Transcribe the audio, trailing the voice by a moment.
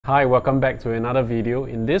Hi, welcome back to another video.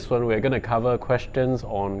 In this one, we're going to cover questions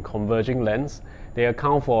on converging lens. They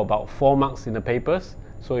account for about 4 marks in the papers.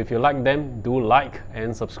 So if you like them, do like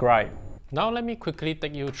and subscribe. Now let me quickly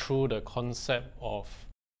take you through the concept of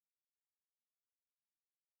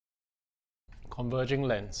converging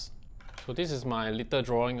lens. So this is my little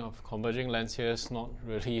drawing of converging lens here. It's not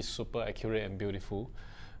really super accurate and beautiful.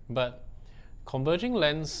 But converging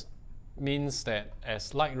lens means that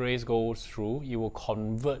as light rays go through, it will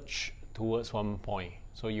converge towards one point.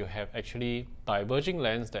 So you have actually diverging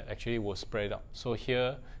lens that actually will spread out. So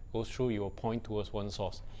here goes through, you will point towards one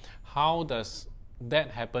source. How does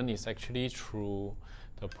that happen? Is actually through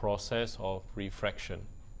the process of refraction.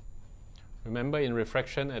 Remember, in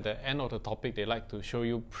refraction, at the end of the topic, they like to show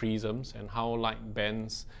you prisms and how light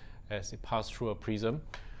bends as it passes through a prism.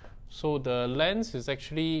 So the lens is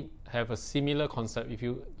actually have a similar concept. If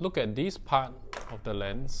you look at this part of the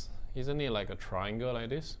lens, isn't it like a triangle like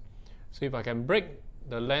this? So if I can break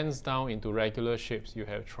the lens down into regular shapes, you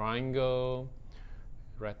have triangle,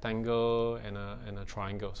 rectangle, and a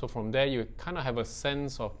triangle. So from there, you kind of have a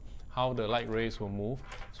sense of how the light rays will move.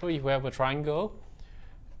 So if we have a triangle,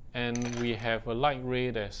 and we have a light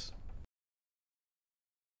ray that's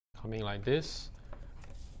coming like this,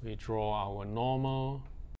 we draw our normal.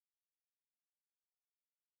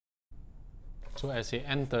 So as it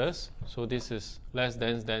enters, so this is less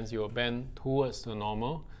dense, you will bend towards the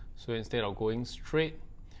normal. So instead of going straight,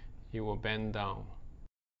 it will bend down.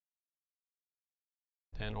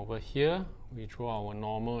 Then over here, we draw our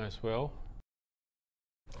normal as well.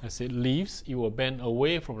 As it leaves, it will bend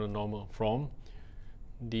away from the normal, from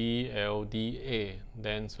DLDA,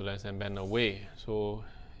 dense to less, and bend away. So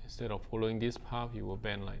instead of following this path, you will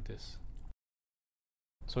bend like this.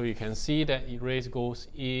 So you can see that it rays goes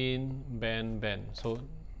in, bend, bend. So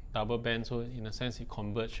double bend, so in a sense it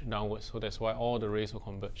converges downwards. So that's why all the rays will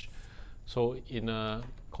converge. So in a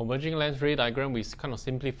converging lens ray diagram, we kind of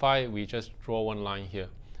simplify it. We just draw one line here.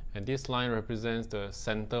 And this line represents the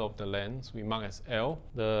center of the lens. We mark as L.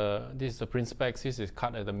 This is the principal axis, is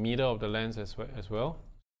cut at the middle of the lens as well.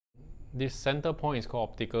 This center point is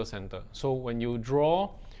called optical center. So when you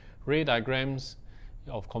draw ray diagrams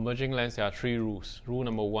of converging lens, there are 3 rules. Rule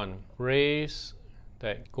number 1, rays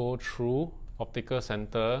that go through optical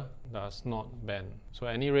center does not bend. So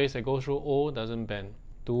any rays that go through O doesn't bend.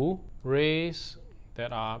 2, rays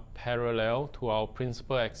that are parallel to our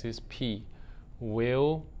principal axis P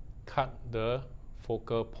will cut the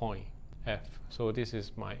focal point F. So this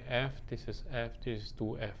is my F, this is F, this is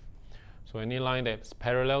 2F. So any line that's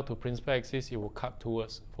parallel to principal axis, it will cut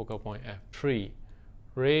towards focal point F. 3,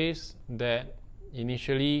 rays that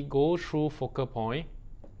initially go through focal point,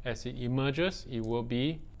 as it emerges, it will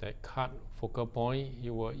be that cut focal point, it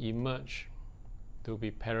will emerge to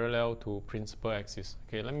be parallel to principal axis.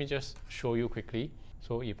 Okay, let me just show you quickly.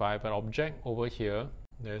 So if I have an object over here,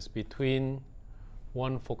 there's between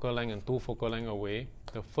 1 focal length and 2 focal length away.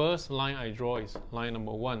 The first line I draw is line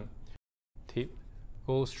number 1. Tip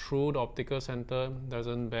goes through the optical center,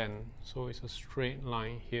 doesn't bend. So it's a straight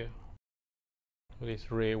line here. So this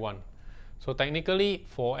is ray 1. So technically,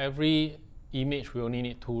 for every image, we only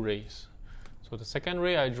need 2 rays. So the second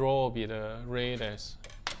ray I draw will be the ray that's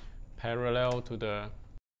parallel to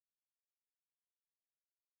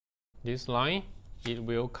this line. It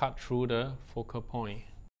will cut through the focal point.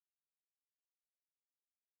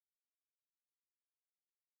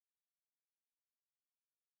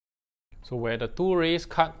 So where the 2 rays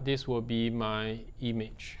cut, this will be my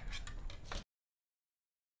image.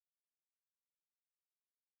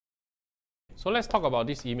 So let's talk about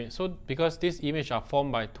this image. So because this image are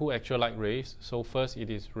formed by 2 actual light rays, so first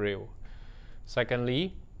it is real.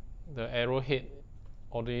 Secondly, the arrowhead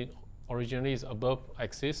originally is above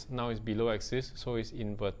axis, now it's below axis, so it's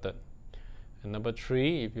inverted. And number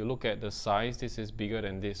 3, if you look at the size, this is bigger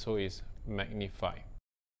than this, so it's magnified.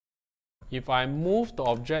 If I move the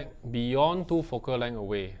object beyond 2 focal length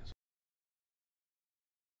away,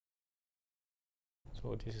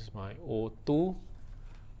 so this is my O2,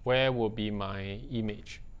 where will be my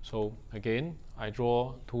image? So again, I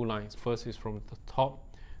draw 2 lines. First is from the top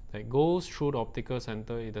that goes through the optical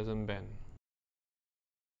center, it doesn't bend.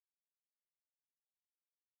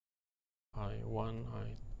 I1,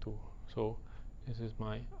 I2. So this is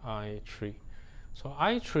my I3. So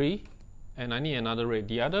I3, and I need another ray.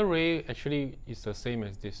 The other ray actually is the same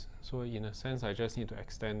as this. So in a sense, I just need to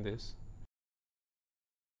extend this.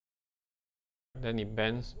 Then it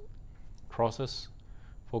bends, crosses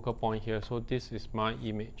focal point here. So this is my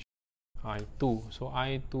image, I2. So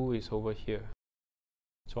I2 is over here.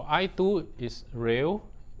 So I2 is real,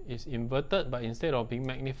 is inverted, but instead of being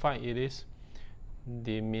magnified, it is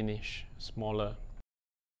diminish, smaller.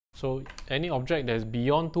 So any object that is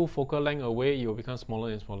beyond 2 focal length away, it will become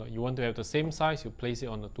smaller and smaller. You want to have the same size, you place it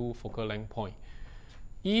on the 2 focal length point.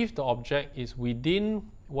 If the object is within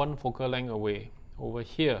 1 focal length away, over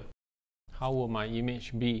here, how will my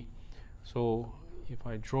image be? So if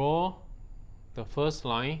I draw the first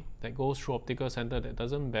line that goes through optical center that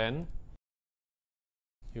doesn't bend,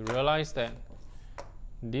 you realize that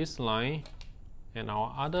this line and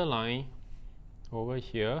our other line over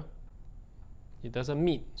here, it doesn't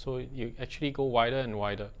meet. So you actually go wider and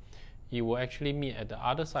wider. It will actually meet at the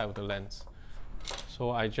other side of the lens.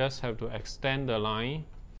 So I just have to extend the line.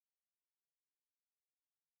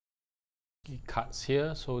 It cuts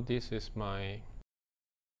here, so this is my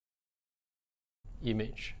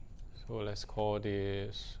image. So let's call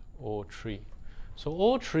this O3. So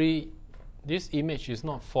O3, this image is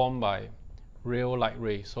not formed by real light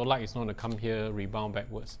rays. So light is not going to come here, rebound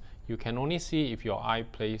backwards. You can only see if your eye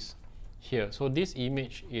plays here. So this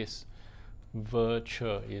image is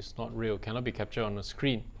virtual, it's not real, cannot be captured on the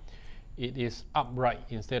screen. It is upright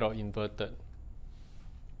instead of inverted.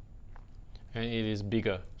 And it is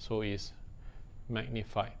bigger, so it's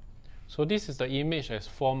magnified. So this is the image as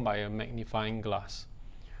formed by a magnifying glass.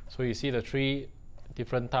 So you see the 3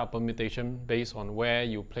 different type of permutation based on where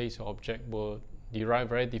you place your object will derive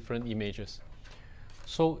very different images.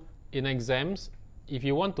 So in exams, if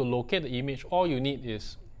you want to locate the image, all you need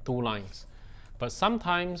is 2 lines. But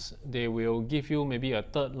sometimes they will give you maybe a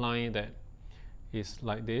 3rd line that is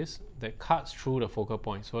like this, that cuts through the focal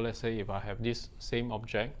point. So let's say if I have this same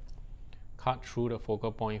object, cut through the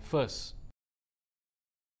focal point first.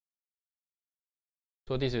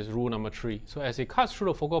 So this is rule number 3. So as it cuts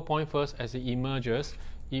through the focal point first, as it emerges,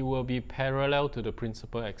 it will be parallel to the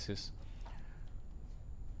principal axis.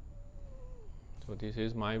 So this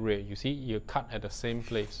is my ray. You see, you cut at the same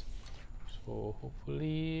place. So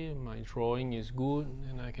hopefully my drawing is good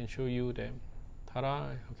and I can show you that, ta-da,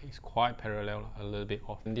 okay, it's quite parallel, a little bit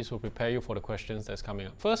off. And this will prepare you for the questions that's coming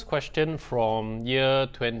up. First question from year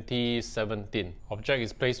 2017. Object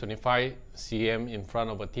is placed 25 cm in front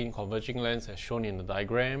of a thin converging lens as shown in the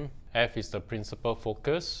diagram. F is the principal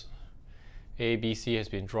focus. A, B, C has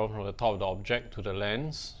been drawn from the top of the object to the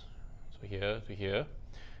lens. So here to here.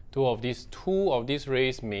 Two of these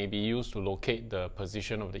rays may be used to locate the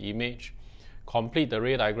position of the image. Complete the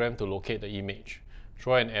ray diagram to locate the image.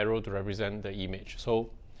 Draw an arrow to represent the image. So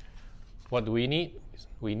what do we need?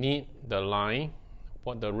 We need the line,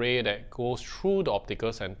 the ray that goes through the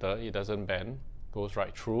optical center, it doesn't bend, goes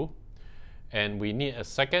right through. And we need a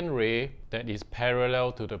second ray that is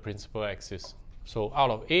parallel to the principal axis. So out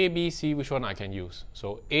of A, B, C, which one I can use?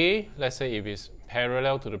 So A, let's say if it's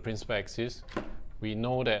parallel to the principal axis, we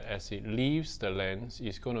know that as it leaves the lens,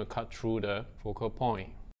 it's going to cut through the focal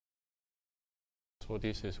point. So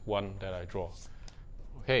this is one that I draw.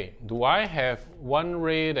 Okay, do I have one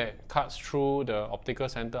ray that cuts through the optical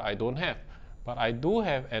center? I don't have, but I do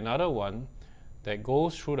have another one that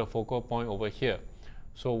goes through the focal point over here.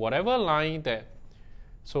 So whatever line that,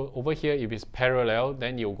 so over here, if it's parallel,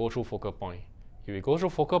 then you'll go through focal point. If it goes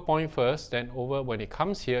through focal point first, then over when it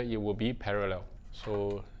comes here, it will be parallel.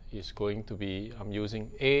 So it's going to be, I'm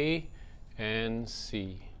using A and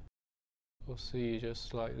C. So C just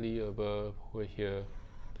slightly above over here,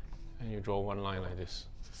 and you draw one line like this.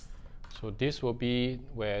 So this will be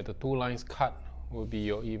where the 2 lines cut will be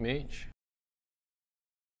your image.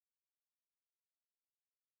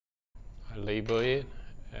 I label it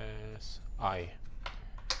as I.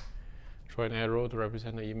 Draw an arrow to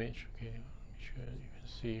represent the image. Okay, make sure you can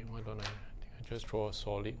see. Why don't I think I just draw a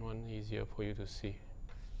solid one, easier for you to see.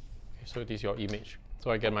 Okay, so this is your image.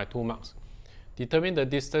 So I get my 2 marks. Determine the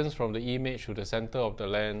distance from the image to the center of the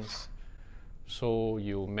lens. So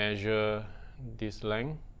you measure this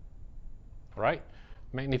length, right?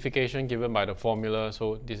 Magnification given by the formula,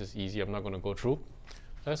 so this is easy, I'm not going to go through.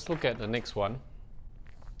 Let's look at the next one.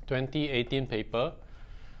 2018 paper.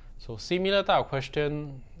 So similar type of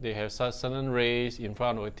question, they have certain rays in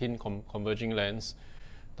front of a thin converging lens.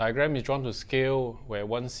 Diagram is drawn to scale where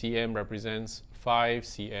 1 cm represents 5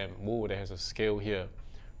 cm. Ooh, there has a scale here.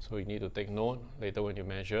 So you need to take note later when you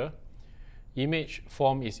measure. Image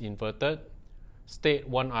form is inverted. State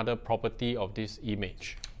one other property of this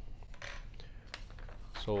image.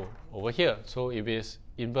 So over here, so if it's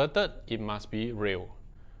inverted, it must be real.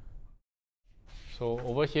 So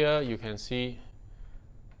over here, you can see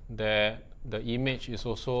that the image is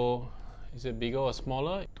also, is it bigger or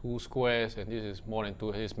smaller? 2 squares, and this is more than 2,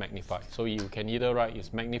 it is magnified. So you can either write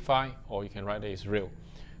it's magnified, or you can write that it's real.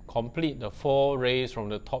 Complete the 4 rays from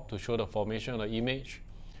the top to show the formation of the image.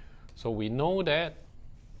 So we know that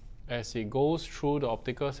as it goes through the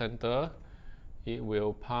optical center, it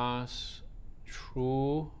will pass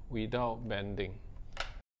through without bending.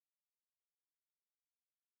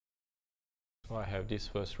 So I have this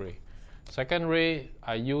first ray. Second ray,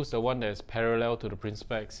 I use the one that is parallel to the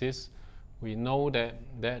principal axis. We know that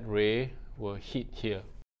that ray will hit here.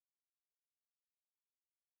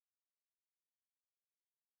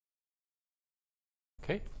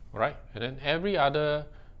 Okay, right, and then every other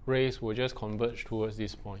rays will just converge towards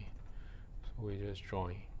this point. So we just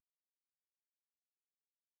join.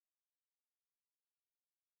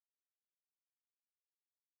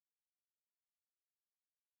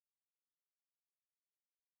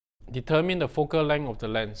 Determine the focal length of the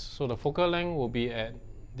lens. So the focal length will be at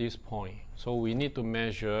this point. So we need to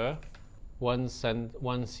measure 1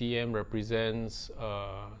 cm represents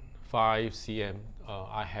 5 cm.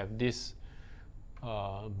 I have this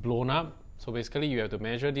blown up. So basically you have to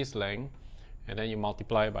measure this length and then you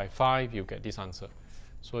multiply by 5, you get this answer.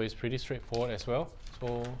 So it's pretty straightforward as well.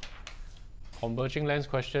 So converging lens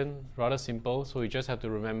question, rather simple. So you just have to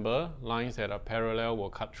remember lines that are parallel will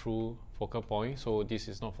cut through focal point. So this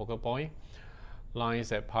is not focal point. Lines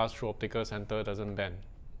that pass through optical center doesn't bend.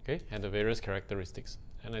 Okay, and the various characteristics.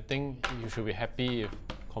 And I think you should be happy if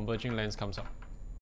converging lens comes up.